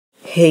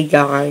Hey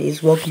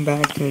guys, welcome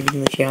back to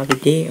the channel.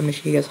 Today I'm going to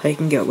show you guys how you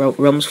can get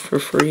realms for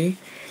free.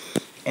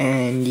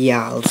 And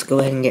yeah, let's go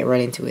ahead and get right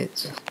into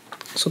it.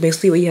 So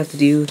basically what you have to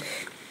do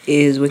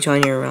is once you're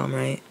on your realm,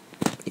 right?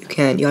 You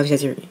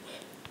obviously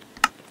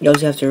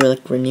have to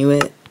like renew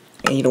it,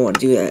 and you don't want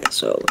to do that.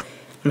 So I'm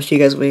going to show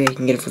you guys a way you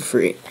can get it for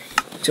free.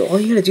 So all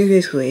you got to do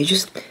basically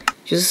is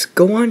just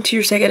go on to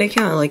your second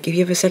account. Like if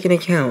you have a second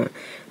account,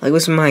 like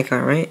what's my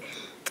account, right?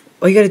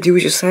 All you gotta do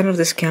is just sign up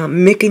this account,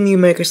 make a new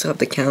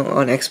Microsoft account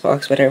on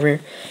Xbox, whatever,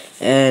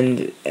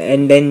 and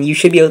then you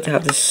should be able to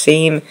have the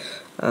same,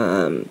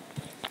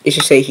 it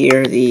should say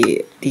here,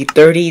 the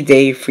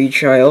 30-day free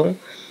trial.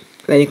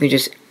 Then you can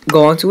just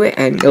go onto it,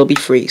 and it'll be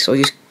free. So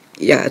just,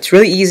 yeah, it's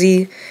really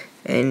easy,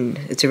 and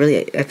it's a really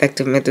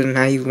effective method on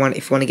how if you want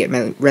to get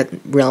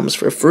realms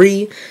for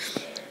free.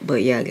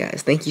 But yeah,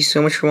 guys, thank you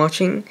so much for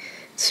watching.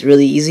 It's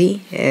really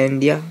easy,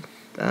 and yeah,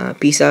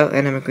 peace out,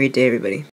 and have a great day, everybody.